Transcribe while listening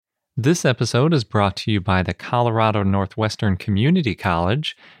This episode is brought to you by the Colorado Northwestern Community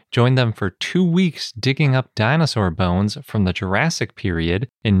College. Join them for 2 weeks digging up dinosaur bones from the Jurassic period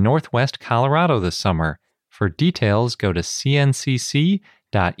in Northwest Colorado this summer. For details, go to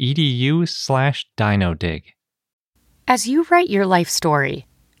cncc.edu/dinodig. As you write your life story,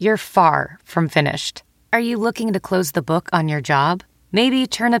 you're far from finished. Are you looking to close the book on your job? Maybe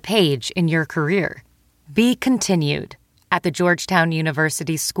turn a page in your career? Be continued at the Georgetown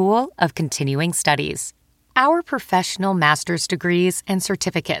University School of Continuing Studies. Our professional master's degrees and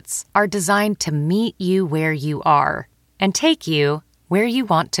certificates are designed to meet you where you are and take you where you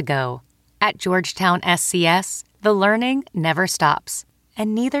want to go. At Georgetown SCS, the learning never stops,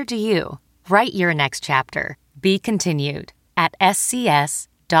 and neither do you. Write your next chapter. Be continued at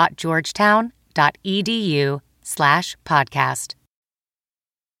scs.georgetown.edu/podcast.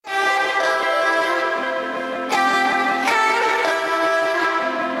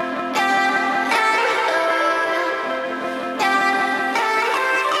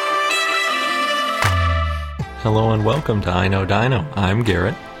 Hello and welcome to I Know Dino. I'm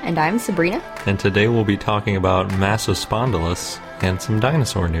Garrett. And I'm Sabrina. And today we'll be talking about Massospondylus and some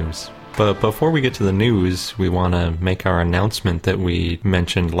dinosaur news. But before we get to the news, we want to make our announcement that we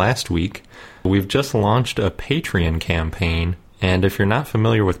mentioned last week. We've just launched a Patreon campaign. And if you're not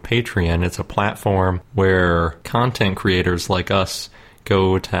familiar with Patreon, it's a platform where content creators like us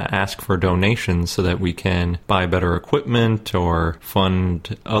go to ask for donations so that we can buy better equipment or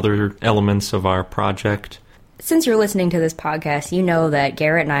fund other elements of our project. Since you're listening to this podcast, you know that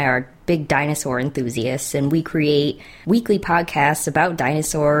Garrett and I are big dinosaur enthusiasts, and we create weekly podcasts about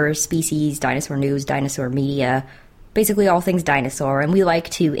dinosaur species, dinosaur news, dinosaur media, basically all things dinosaur. And we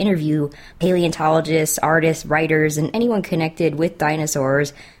like to interview paleontologists, artists, writers, and anyone connected with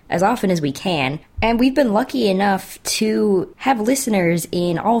dinosaurs as often as we can. And we've been lucky enough to have listeners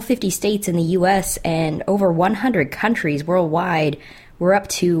in all 50 states in the U.S. and over 100 countries worldwide. We're up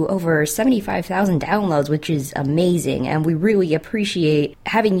to over 75,000 downloads, which is amazing, and we really appreciate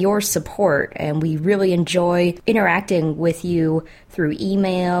having your support, and we really enjoy interacting with you through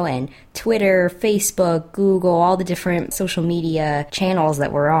email and Twitter, Facebook, Google, all the different social media channels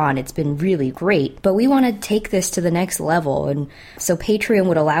that we're on. It's been really great, but we want to take this to the next level, and so Patreon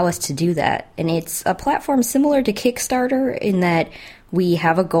would allow us to do that. And it's a platform similar to Kickstarter in that we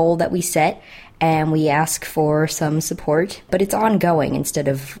have a goal that we set, and we ask for some support, but it's ongoing instead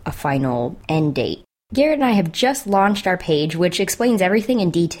of a final end date. Garrett and I have just launched our page, which explains everything in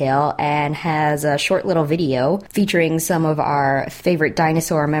detail and has a short little video featuring some of our favorite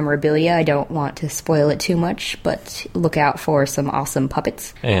dinosaur memorabilia. I don't want to spoil it too much, but look out for some awesome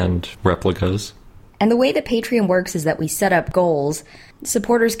puppets. And replicas. And the way that Patreon works is that we set up goals.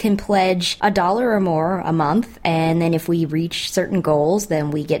 Supporters can pledge $1 or more a month, and then if we reach certain goals, then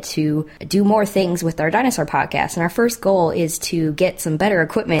we get to do more things with our dinosaur podcast. And our first goal is to get some better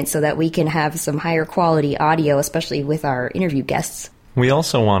equipment so that we can have some higher quality audio, especially with our interview guests. We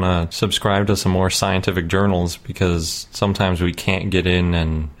also want to subscribe to some more scientific journals because sometimes we can't get in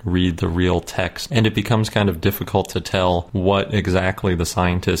and read the real text, and it becomes kind of difficult to tell what exactly the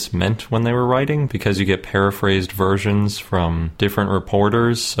scientists meant when they were writing because you get paraphrased versions from different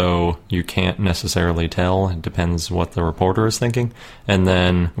reporters, so you can't necessarily tell. It depends what the reporter is thinking. And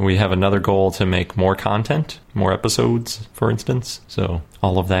then we have another goal to make more content, more episodes, for instance, so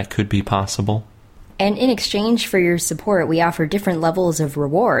all of that could be possible. And in exchange for your support, we offer different levels of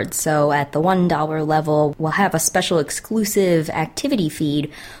rewards. So at the $1 level, we'll have a special exclusive activity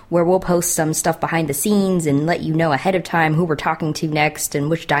feed where we'll post some stuff behind the scenes and let you know ahead of time who we're talking to next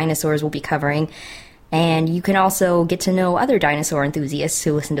and which dinosaurs we'll be covering. And you can also get to know other dinosaur enthusiasts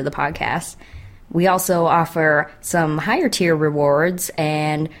who listen to the podcast. We also offer some higher tier rewards,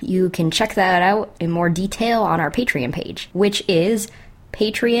 and you can check that out in more detail on our Patreon page, which is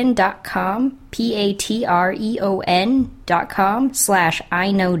patreon.com,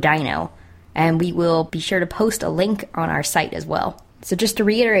 patreon.com/iknowdino. And we will be sure to post a link on our site as well. So just to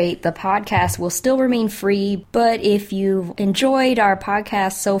reiterate, the podcast will still remain free, but if you've enjoyed our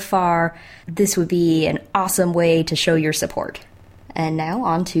podcast so far, this would be an awesome way to show your support. And now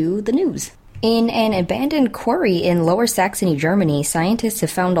on to the news. In an abandoned quarry in Lower Saxony, Germany, scientists have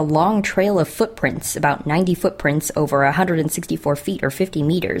found a long trail of footprints, about 90 footprints over 164 feet or 50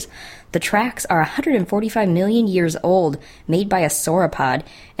 meters. The tracks are 145 million years old, made by a sauropod,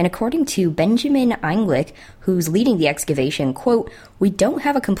 and according to Benjamin Einglich, who's leading the excavation, quote, "We don't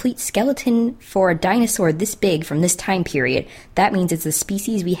have a complete skeleton for a dinosaur this big from this time period. That means it's a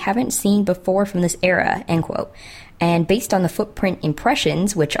species we haven't seen before from this era," end quote. And based on the footprint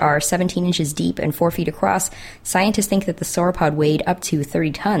impressions, which are 17 inches deep and 4 feet across, scientists think that the sauropod weighed up to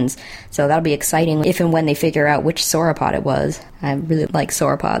 30 tons. So that'll be exciting if and when they figure out which sauropod it was. I really like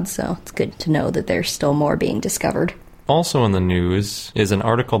sauropods, so it's good to know that there's still more being discovered. Also in the news is an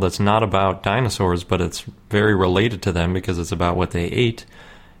article that's not about dinosaurs, but it's very related to them because it's about what they ate.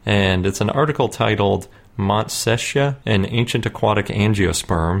 And it's an article titled Montsechia, an Ancient Aquatic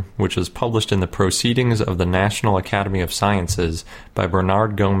Angiosperm, which is published in the Proceedings of the National Academy of Sciences by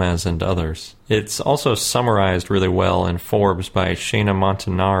Bernard Gomez and others. It's also summarized really well in Forbes by Shana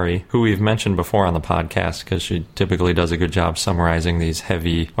Montanari, who we've mentioned before on the podcast because she typically does a good job summarizing these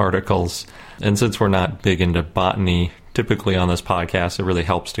heavy articles. And since we're not big into botany typically on this podcast, it really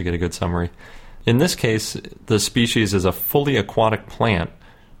helps to get a good summary. In this case, the species is a fully aquatic plant,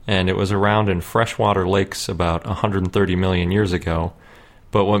 and it was around in freshwater lakes about 130 million years ago.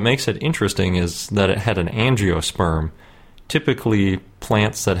 But what makes it interesting is that it had an angiosperm. Typically,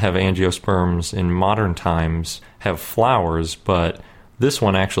 plants that have angiosperms in modern times have flowers, but this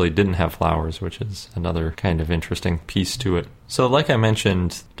one actually didn't have flowers, which is another kind of interesting piece to it. So like I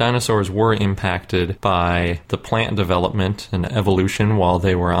mentioned, dinosaurs were impacted by the plant development and evolution while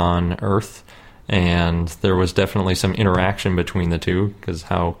they were on Earth. And there was definitely some interaction between the two, because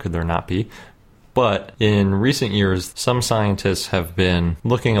how could there not be? But in recent years, some scientists have been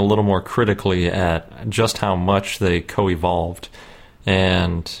looking a little more critically at just how much they co-evolved.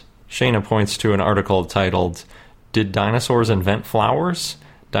 And Shana points to an article titled, "Did Dinosaurs Invent Flowers?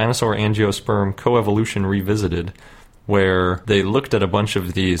 Dinosaur Angiosperm Coevolution Revisited," where they looked at a bunch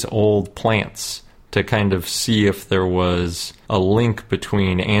of these old plants to kind of see if there was a link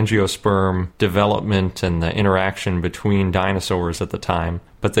between angiosperm development and the interaction between dinosaurs at the time.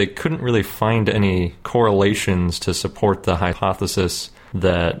 But they couldn't really find any correlations to support the hypothesis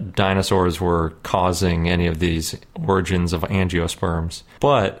that dinosaurs were causing any of these origins of angiosperms.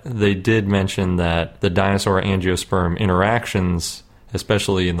 But they did mention that the dinosaur-angiosperm interactions,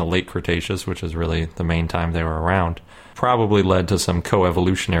 especially in the late Cretaceous, which is really the main time they were around, probably led to some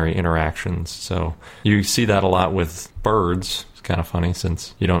coevolutionary interactions. So you see that a lot with birds. It's kind of funny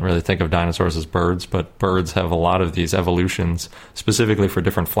since you don't really think of dinosaurs as birds, but birds have a lot of these evolutions specifically for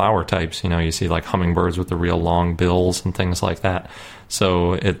different flower types. You know, you see like hummingbirds with the real long bills and things like that.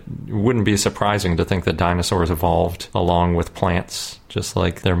 So it wouldn't be surprising to think that dinosaurs evolved along with plants, just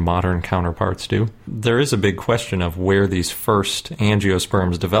like their modern counterparts do. There is a big question of where these first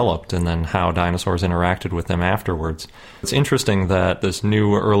angiosperms developed and then how dinosaurs interacted with them afterwards. It's interesting that this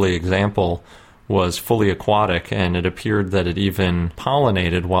new early example was fully aquatic, and it appeared that it even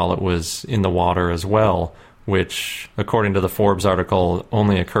pollinated while it was in the water as well, which, according to the Forbes article,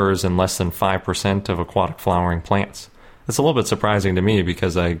 only occurs in less than 5% of aquatic flowering plants. It's a little bit surprising to me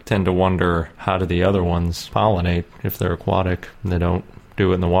because I tend to wonder, how do the other ones pollinate if they're aquatic and they don't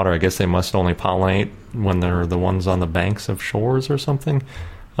do it in the water? I guess they must only pollinate when they're the ones on the banks of shores or something.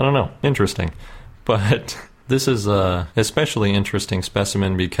 I don't know. Interesting. But this is a especially interesting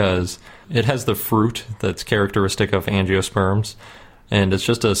specimen because it has the fruit that's characteristic of angiosperms, and it's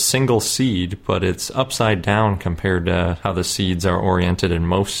just a single seed, but it's upside down compared to how the seeds are oriented in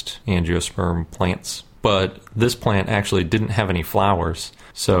most angiosperm plants. But this plant actually didn't have any flowers,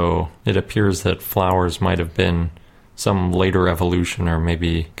 so it appears that flowers might have been some later evolution or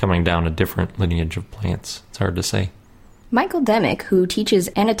maybe coming down a different lineage of plants. It's hard to say. Michael Demick, who teaches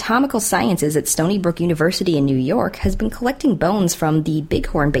anatomical sciences at Stony Brook University in New York, has been collecting bones from the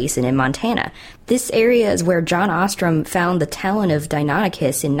Bighorn Basin in Montana. This area is where John Ostrom found the talon of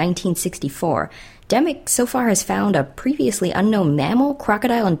Deinonychus in 1964. Demick so far has found a previously unknown mammal,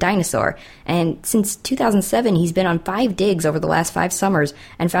 crocodile, and dinosaur, and since 2007 he's been on 5 digs over the last 5 summers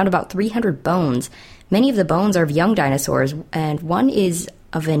and found about 300 bones. Many of the bones are of young dinosaurs, and one is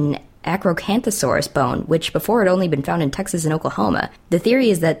of an Acrocanthosaurus bone, which before had only been found in Texas and Oklahoma. The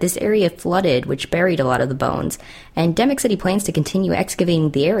theory is that this area flooded, which buried a lot of the bones, and Demick said he plans to continue excavating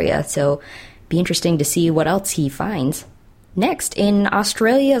the area, so be interesting to see what else he finds. Next, in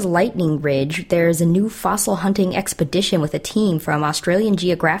Australia's Lightning Ridge, there's a new fossil hunting expedition with a team from Australian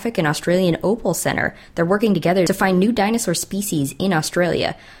Geographic and Australian Opal Center. They're working together to find new dinosaur species in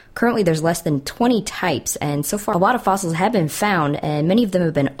Australia. Currently, there's less than 20 types, and so far a lot of fossils have been found, and many of them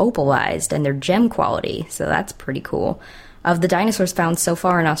have been opalized, and they're gem quality, so that's pretty cool. Of the dinosaurs found so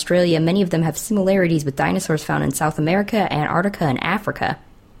far in Australia, many of them have similarities with dinosaurs found in South America, Antarctica, and Africa.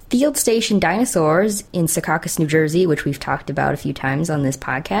 Field Station Dinosaurs in Secaucus, New Jersey, which we've talked about a few times on this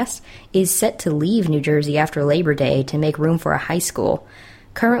podcast, is set to leave New Jersey after Labor Day to make room for a high school.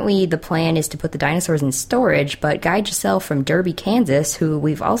 Currently, the plan is to put the dinosaurs in storage, but Guy Giselle from Derby, Kansas, who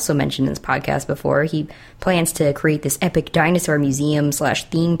we've also mentioned in this podcast before, he plans to create this epic dinosaur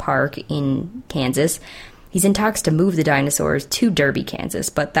museum/theme park in Kansas. He's in talks to move the dinosaurs to Derby, Kansas,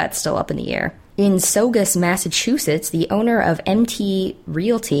 but that's still up in the air. In Saugus, Massachusetts, the owner of MT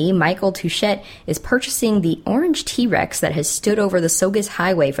Realty, Michael Touchette, is purchasing the orange T-Rex that has stood over the Saugus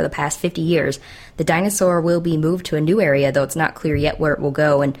Highway for the past 50 years. The dinosaur will be moved to a new area, though it's not clear yet where it will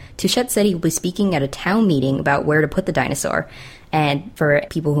go, and Touchette said he will be speaking at a town meeting about where to put the dinosaur. And for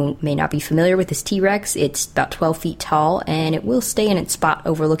people who may not be familiar with this T-Rex, it's about 12 feet tall, and it will stay in its spot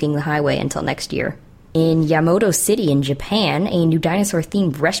overlooking the highway until next year. In Yamato City in Japan, a new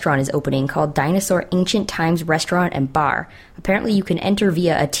dinosaur-themed restaurant is opening called Dinosaur Ancient Times Restaurant and Bar. Apparently you can enter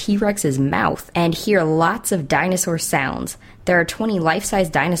via a T-Rex's mouth and hear lots of dinosaur sounds. There are 20 life-size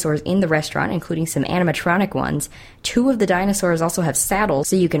dinosaurs in the restaurant, including some animatronic ones. 2 of the dinosaurs also have saddles,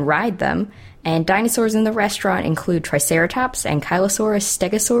 so you can ride them. And dinosaurs in the restaurant include Triceratops, Ankylosaurus,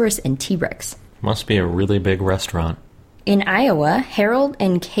 Stegosaurus, and T-Rex. Must be a really big restaurant. In Iowa, Harold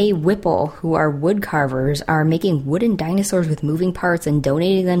and Kay Whipple, who are wood carvers, are making wooden dinosaurs with moving parts and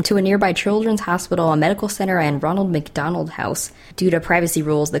donating them to a nearby children's hospital, a medical center, and Ronald McDonald House. Due to privacy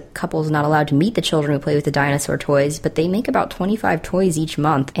rules, the couple is not allowed to meet the children who play with the dinosaur toys, but they make about 25 toys each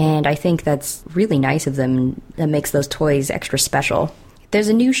month, and I think that's really nice of them. That makes those toys extra special. There's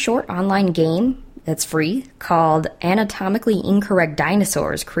a new short online game that's free, called Anatomically Incorrect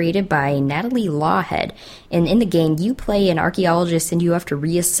Dinosaurs, created by Natalie Lawhead. And in the game, you play an archaeologist and you have to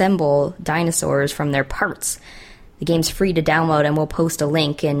reassemble dinosaurs from their parts. The game's free to download, and we'll post a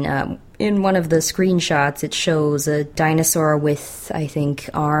link. And in one of the screenshots, it shows a dinosaur with, I think,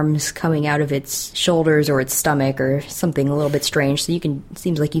 arms coming out of its shoulders or its stomach or something a little bit strange. So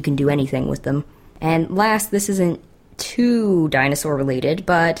seems like you can do anything with them. And last, this isn't too dinosaur related,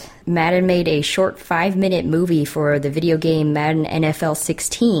 but Madden made a short 5-minute movie for the video game Madden NFL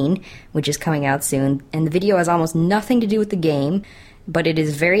 16, which is coming out soon, and the video has almost nothing to do with the game, but it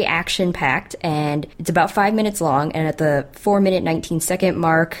is very action-packed, and it's about 5 minutes long, and at the 4-minute 19-second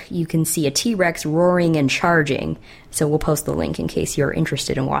mark, you can see a T-Rex roaring and charging, so we'll post the link in case you're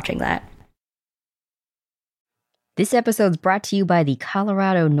interested in watching that. This episode's brought to you by the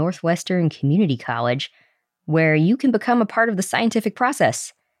Colorado Northwestern Community College, where you can become a part of the scientific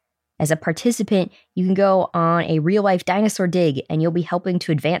process. As a participant, you can go on a real-life dinosaur dig, and you'll be helping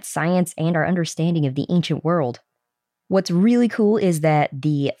to advance science and our understanding of the ancient world. What's really cool is that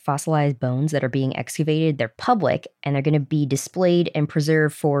the fossilized bones that are being excavated, they're public, and they're going to be displayed and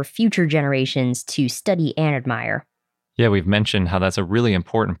preserved for future generations to study and admire. Yeah, we've mentioned how that's a really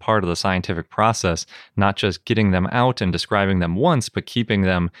important part of the scientific process, not just getting them out and describing them once, but keeping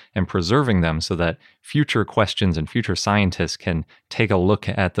them and preserving them so that future questions and future scientists can take a look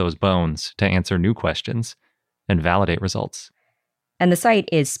at those bones to answer new questions and validate results. And the site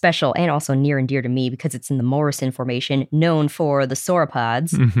is special and also near and dear to me because it's in the Morrison Formation, known for the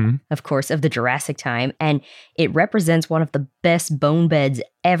sauropods, of course, of the Jurassic time, and it represents one of the best bone beds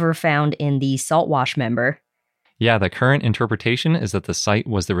ever found in the saltwash member. Yeah, the current interpretation is that the site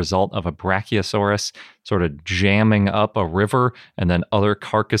was the result of a Brachiosaurus sort of jamming up a river and then other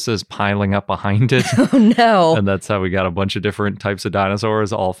carcasses piling up behind it. Oh, no. And that's how we got a bunch of different types of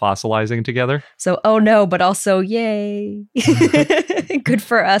dinosaurs all fossilizing together. So, oh no, but also, yay. Good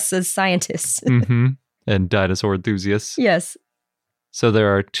for us as scientists. And dinosaur enthusiasts. Yes. So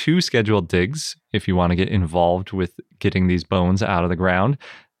there are 2 scheduled digs if you want to get involved with getting these bones out of the ground.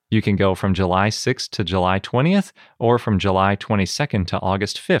 You can go from July 6th to July 20th or from July 22nd to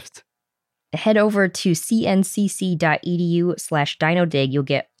August 5th. Head over to cncc.edu/dinodig. You'll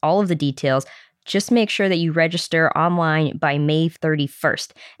get all of the details. Just make sure that you register online by May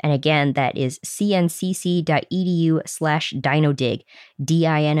 31st. And again, that is cncc.edu/dinodig,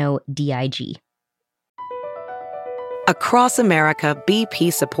 DINODIG. Across America,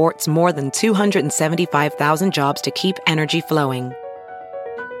 BP supports more than 275,000 jobs to keep energy flowing.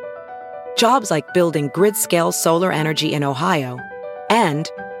 Jobs like building grid-scale solar energy in Ohio and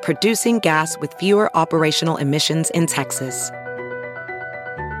producing gas with fewer operational emissions in Texas.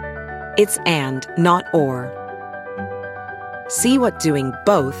 It's and, not or. See what doing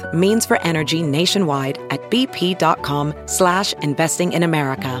both means for energy nationwide at bp.com/investing in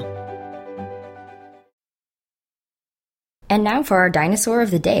America. And now for our dinosaur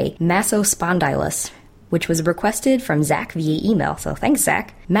of the day, Massospondylus, which was requested from Zach via email, so thanks,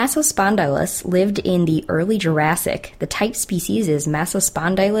 Zach. Massospondylus lived in the early Jurassic. The type species is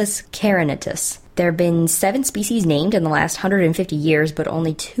Massospondylus carinatus. There have been 7 species named in the last 150 years, but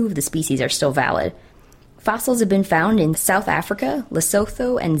only 2 of the species are still valid. Fossils have been found in South Africa,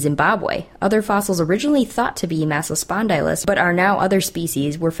 Lesotho, and Zimbabwe. Other fossils originally thought to be Massospondylus, but are now other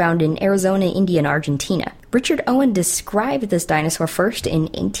species, were found in Arizona, India, and Argentina. Richard Owen described this dinosaur first in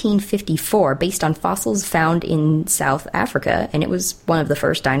 1854 based on fossils found in South Africa, and it was one of the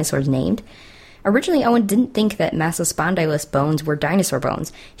first dinosaurs named. Originally, Owen didn't think that Massospondylus bones were dinosaur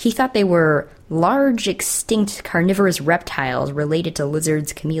bones. He thought they were large, extinct carnivorous reptiles related to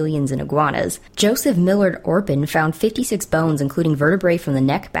lizards, chameleons, and iguanas. Joseph Millard Orpin found 56 bones, including vertebrae from the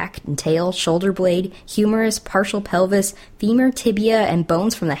neck, back, and tail, shoulder blade, humerus, partial pelvis, femur, tibia, and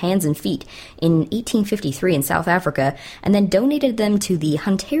bones from the hands and feet in 1853 in South Africa, and then donated them to the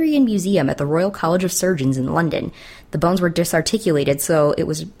Hunterian Museum at the Royal College of Surgeons in London. The bones were disarticulated, so it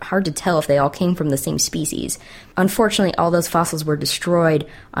was hard to tell if they all came from the same species. Unfortunately, all those fossils were destroyed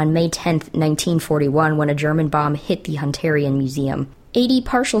on May 10th, 1941, when a German bomb hit the Hunterian Museum. 80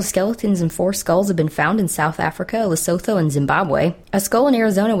 partial skeletons and 4 skulls have been found in South Africa, Lesotho, and Zimbabwe. A skull in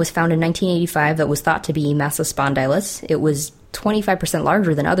Arizona was found in 1985 that was thought to be Massospondylus. It was 25%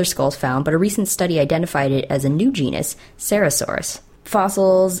 larger than other skulls found, but a recent study identified it as a new genus, Ceratosaurus.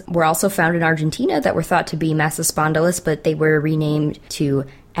 Fossils were also found in Argentina that were thought to be Massospondylus, but they were renamed to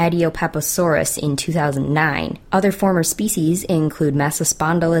Adiopaposaurus in 2009. Other former species include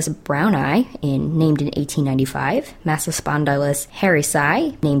Massospondylus browni, named in 1895, Massospondylus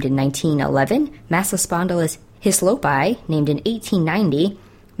harrisii, named in 1911, Massospondylus hislopi, named in 1890,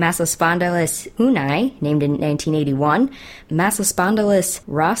 Massospondylus hunai, named in 1981, Massospondylus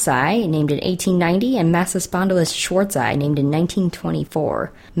rossii, named in 1890, and Massospondylus schwartzii, named in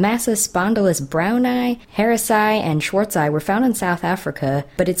 1924. Massospondylus browni, harrisii, and schwartzii were found in South Africa,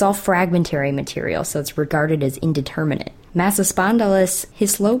 but it's all fragmentary material, so it's regarded as indeterminate. Massospondylus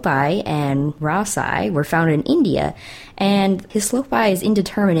hislopi and rossii were found in India, and hislopi is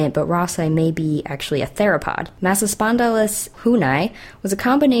indeterminate, but rossii may be actually a theropod. Massospondylus hunai was a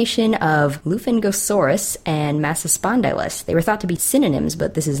combination of Lufengosaurus and Massospondylus. They were thought to be synonyms,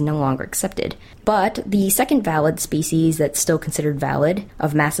 but this is no longer accepted. But the second valid species that's still considered valid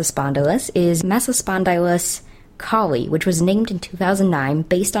of Massospondylus is Massospondylus Collie, which was named in 2009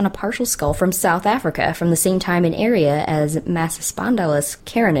 based on a partial skull from South Africa from the same time and area as Massospondylus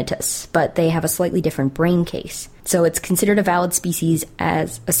carinatus, but they have a slightly different brain case. So it's considered a valid species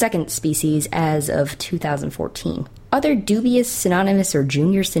as a second species as of 2014. Other dubious synonymous or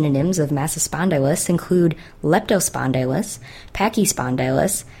junior synonyms of Massospondylus include Leptospondylus,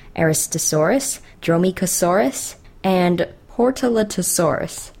 Pachyspondylus, Aristosaurus, Dromaeosaurus, and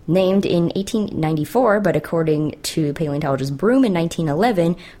Hortoletosaurus. Named in 1894, but according to paleontologist Broom in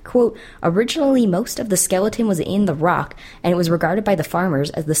 1911, quote, originally most of the skeleton was in the rock, and it was regarded by the farmers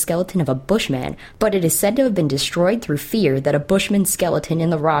as the skeleton of a bushman, but it is said to have been destroyed through fear that a bushman's skeleton in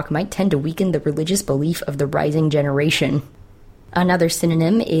the rock might tend to weaken the religious belief of the rising generation. Another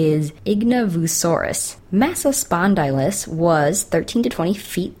synonym is Ignavusaurus. Massospondylus was 13 to 20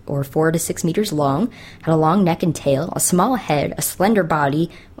 feet or 4 to 6 meters long, had a long neck and tail, a small head, a slender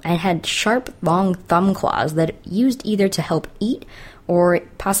body, and had sharp, long thumb claws that it used either to help eat or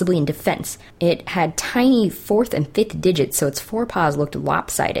possibly in defense. It had tiny 4th and 5th digits, so its forepaws looked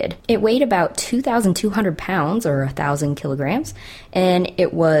lopsided. It weighed about 2,200 pounds or 1,000 kilograms, and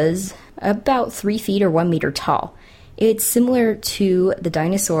it was about 3 feet or 1 meter tall. It's similar to the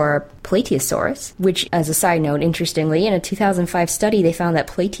dinosaur Plateosaurus, which, as a side note, interestingly, in a 2005 study, they found that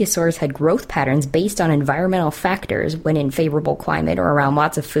Plateosaurus had growth patterns based on environmental factors. When in favorable climate or around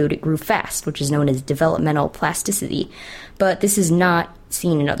lots of food, it grew fast, which is known as developmental plasticity. But this is not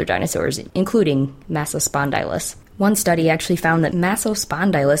seen in other dinosaurs, including Massospondylus. One study actually found that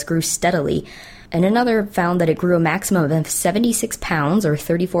Massospondylus grew steadily, and another found that it grew a maximum of 76 pounds or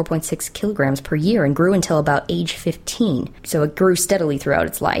 34.6 kilograms per year and grew until about age 15. So it grew steadily throughout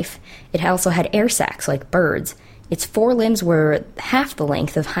its life. It also had air sacs like birds. Its forelimbs were half the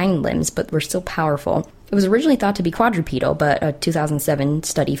length of hind limbs, but were still powerful. It was originally thought to be quadrupedal, but a 2007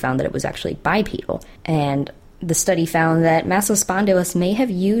 study found that it was actually bipedal. And the study found that Massospondylus may have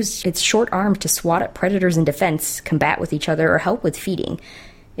used its short arms to swat at predators in defense, combat with each other, or help with feeding.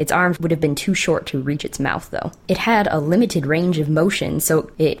 Its arms would have been too short to reach its mouth, though. It had a limited range of motion,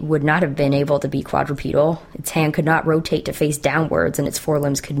 so it would not have been able to be quadrupedal. Its hand could not rotate to face downwards, and its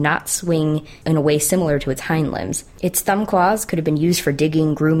forelimbs could not swing in a way similar to its hind limbs. Its thumb claws could have been used for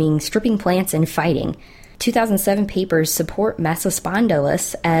digging, grooming, stripping plants, and fighting. 2007 papers support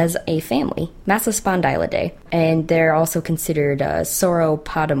Massospondylus as a family, Massospondylidae, and they're also considered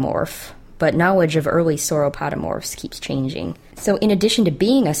sauropodomorph. but knowledge of early sauropodomorphs keeps changing. So in addition to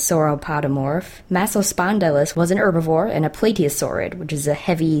being a sauropodomorph, Massospondylus was an herbivore and a plateosaurid, which is a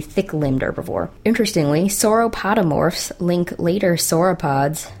heavy, thick-limbed herbivore. Interestingly, sauropodomorphs link later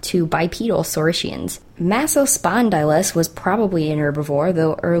sauropods to bipedal saurischians. Massospondylus was probably an herbivore,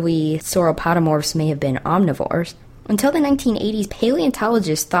 though early sauropodomorphs may have been omnivores. Until the 1980s,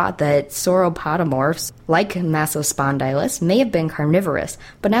 paleontologists thought that sauropodomorphs, like Massospondylus, may have been carnivorous,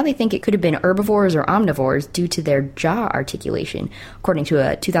 but now they think it could have been herbivores or omnivores due to their jaw articulation, according to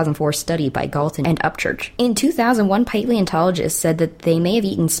a 2004 study by Galton and Upchurch. In 2001, paleontologists said that they may have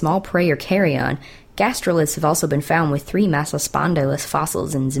eaten small prey or carrion. Gastroliths have also been found with 3 Massospondylus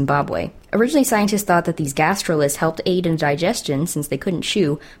fossils in Zimbabwe. Originally, scientists thought that these gastroliths helped aid in digestion since they couldn't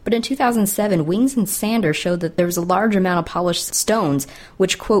chew, but in 2007, Wings and Sanders showed that there was a large amount of polished stones,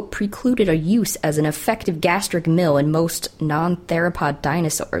 which, quote, precluded a use as an effective gastric meal in most non-theropod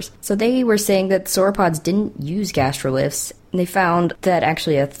dinosaurs. So they were saying that sauropods didn't use gastroliths. They found that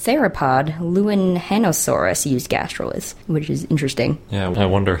actually a theropod, Luenhanosaurus, used gastroliths, which is interesting. Yeah, I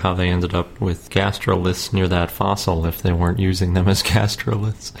wonder how they ended up with gastroliths near that fossil if they weren't using them as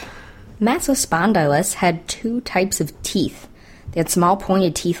gastroliths. Massospondylus had 2 types of teeth. They had small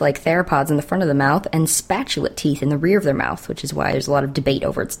pointed teeth like theropods in the front of the mouth and spatulate teeth in the rear of their mouth, which is why there's a lot of debate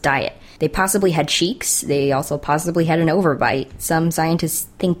over its diet. They possibly had cheeks. They also possibly had an overbite. Some scientists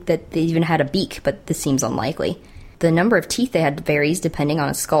think that they even had a beak, but this seems unlikely. The number of teeth they had varies depending on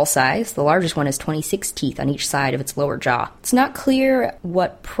its skull size. The largest one has 26 teeth on each side of its lower jaw. It's not clear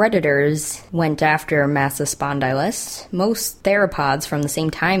what predators went after Massospondylus. Most theropods from the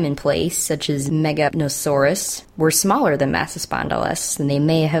same time and place, such as Meganosaurus, were smaller than Massospondylus, and they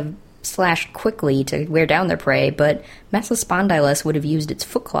may have slashed quickly to wear down their prey, but Massospondylus would have used its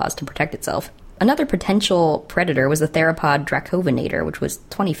foot claws to protect itself. Another potential predator was the theropod Dracovinator, which was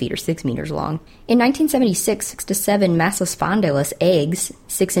 20 feet or 6 meters long. In 1976, 6 to 7 Massospondylus eggs,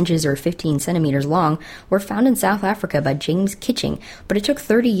 6 inches or 15 centimeters long, were found in South Africa by James Kitching, but it took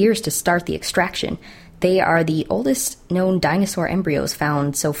 30 years to start the extraction. They are the oldest known dinosaur embryos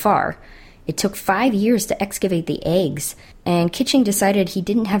found so far. It took 5 years to excavate the eggs, and Kitching decided he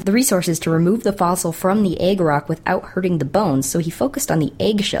didn't have the resources to remove the fossil from the egg rock without hurting the bones, so he focused on the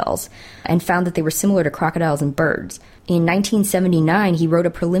eggshells and found that they were similar to crocodiles and birds. In 1979, he wrote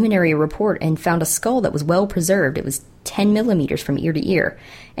a preliminary report and found a skull that was well preserved. It was 10 millimeters from ear to ear,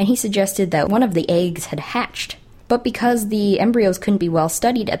 and he suggested that one of the eggs had hatched. But because the embryos couldn't be well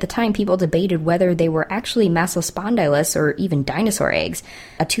studied at the time, people debated whether they were actually Massospondylus or even dinosaur eggs.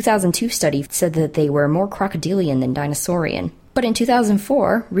 A 2002 study said that they were more crocodilian than dinosaurian. But in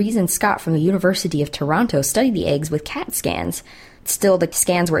 2004, Rees and Scott from the University of Toronto studied the eggs with CAT scans. Still, the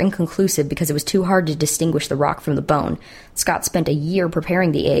scans were inconclusive because it was too hard to distinguish the rock from the bone. Scott spent a year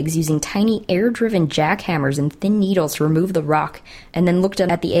preparing the eggs using tiny air-driven jackhammers and thin needles to remove the rock, and then looked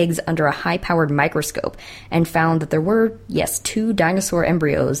at the eggs under a high-powered microscope and found that there were, yes, 2 dinosaur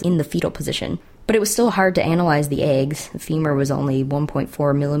embryos in the fetal position. But it was still hard to analyze the eggs. The femur was only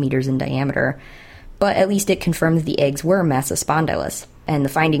 1.4 millimeters in diameter. But at least it confirmed that the eggs were Massospondylus, and the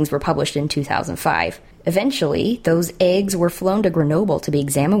findings were published in 2005. Eventually, those eggs were flown to Grenoble to be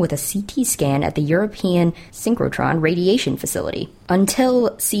examined with a CT scan at the European Synchrotron Radiation Facility.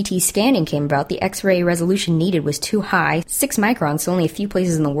 Until CT scanning came about, the X-ray resolution needed was too high, 6 microns, so only a few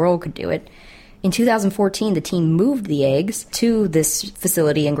places in the world could do it. In 2014, the team moved the eggs to this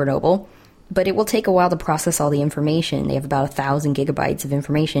facility in Grenoble, but it will take a while to process all the information. They have about 1,000 gigabytes of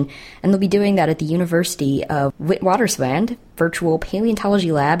information, and they'll be doing that at the University of Witwatersrand Virtual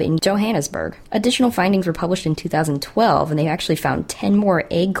Paleontology Lab in Johannesburg. Additional findings were published in 2012, and they actually found 10 more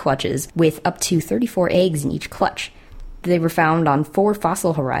egg clutches with up to 34 eggs in each clutch. They were found on 4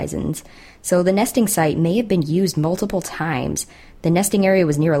 fossil horizons, so the nesting site may have been used multiple times. The nesting area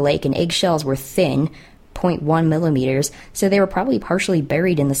was near a lake, and eggshells were thin, 0.1 millimeters, so they were probably partially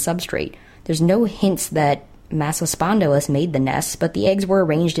buried in the substrate. There's no hints that Massospondylus made the nests, but the eggs were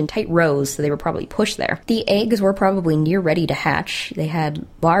arranged in tight rows, so they were probably pushed there. The eggs were probably near ready to hatch. They had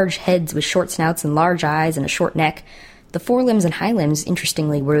large heads with short snouts and large eyes and a short neck. The forelimbs and hindlimbs,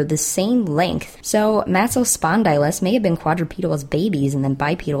 interestingly, were the same length, so Massospondylus may have been quadrupedal as babies and then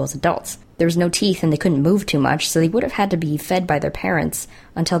bipedal as adults. There was no teeth and they couldn't move too much, so they would have had to be fed by their parents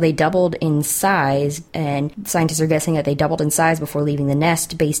until they doubled in size, and scientists are guessing that they doubled in size before leaving the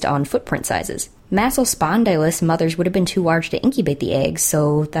nest based on footprint sizes. Massospondylus mothers would have been too large to incubate the eggs,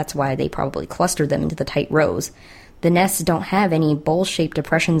 so that's why they probably clustered them into the tight rows. The nests don't have any bowl-shaped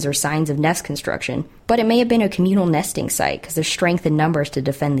depressions or signs of nest construction, but it may have been a communal nesting site because there's strength in numbers to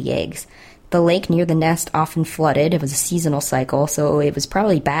defend the eggs. The lake near the nest often flooded. It was a seasonal cycle, so it was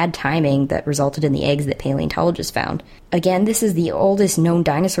probably bad timing that resulted in the eggs that paleontologists found. Again, this is the oldest known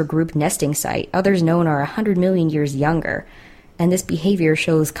dinosaur group nesting site. Others known are 100 million years younger. And this behavior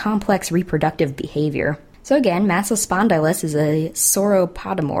shows complex reproductive behavior. So again, Massospondylus is a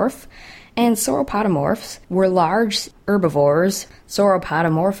sauropodomorph, and sauropodomorphs were large herbivores.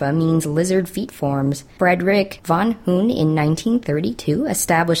 Sauropodomorpha means lizard feet forms. Frederick von Huhn in 1932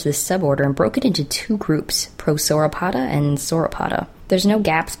 established this suborder and broke it into two groups, Prosauropoda and Sauropoda. There's no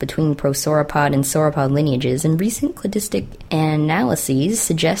gaps between prosauropod and sauropod lineages, and recent cladistic analyses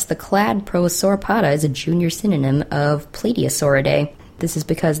suggest the clad Prosauropoda is a junior synonym of Plateosauridae. This is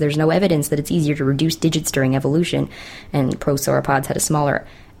because there's no evidence that it's easier to reduce digits during evolution, and prosauropods had a smaller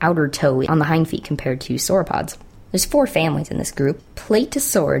outer toe on the hind feet compared to sauropods. There's 4 families in this group: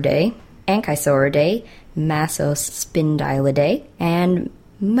 Plateosauridae, Anchisauridae, Massospindylidae, and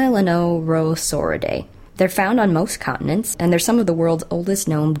Melanosauridae. They're found on most continents, and they're some of the world's oldest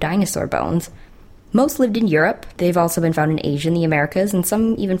known dinosaur bones. Most lived in Europe. They've also been found in Asia and the Americas, and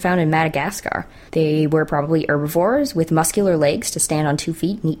some even found in Madagascar. They were probably herbivores with muscular legs to stand on 2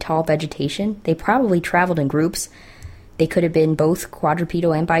 feet and eat tall vegetation. They probably traveled in groups. They could have been both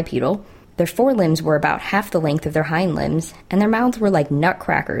quadrupedal and bipedal. Their forelimbs were about half the length of their hind limbs, and their mouths were like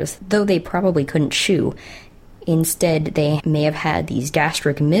nutcrackers, though they probably couldn't chew. Instead, they may have had these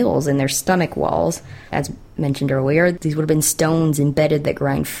gastric mills in their stomach walls. As mentioned earlier, these would have been stones embedded that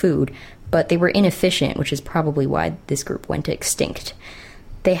grind food, but they were inefficient, which is probably why this group went extinct.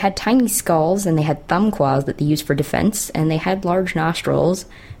 They had tiny skulls, and they had thumb claws that they used for defense, and they had large nostrils,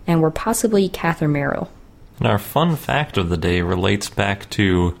 and were possibly cathermeral. And our fun fact of the day relates back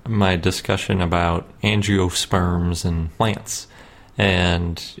to my discussion about angiosperms and plants.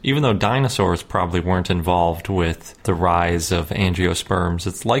 And even though dinosaurs probably weren't involved with the rise of angiosperms,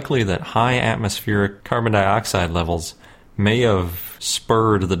 it's likely that high atmospheric carbon dioxide levels may have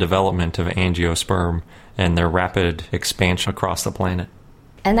spurred the development of angiosperm and their rapid expansion across the planet.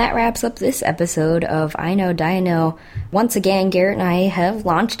 And that wraps up this episode of I Know Dino. Once again, Garrett and I have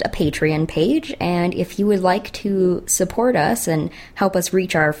launched a Patreon page, and if you would like to support us and help us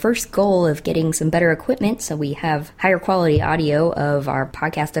reach our first goal of getting some better equipment so we have higher quality audio of our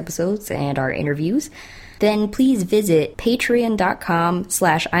podcast episodes and our interviews, then please visit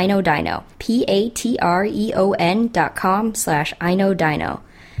patreon.com/iknowdino. patreon.com/iknowdino.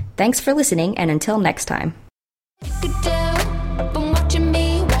 Thanks for listening, and until next time.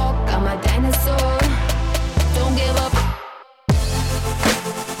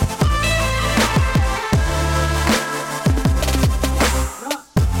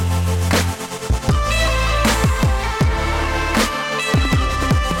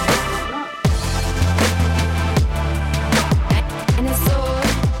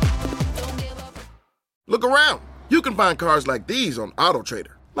 Look around. You can find cars like these on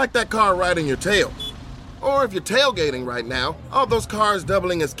AutoTrader, like that car riding your tail. Or if you're tailgating right now, all those cars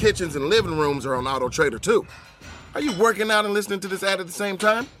doubling as kitchens and living rooms are on AutoTrader too. Are you working out and listening to this ad at the same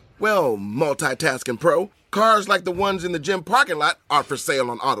time? Well, multitasking pro, cars like the ones in the gym parking lot are for sale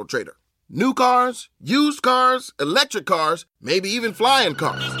on AutoTrader. New cars, used cars, electric cars, maybe even flying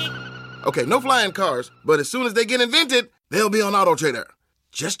cars. Okay, no flying cars, but as soon as they get invented, they'll be on AutoTrader.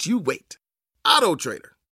 Just you wait. AutoTrader.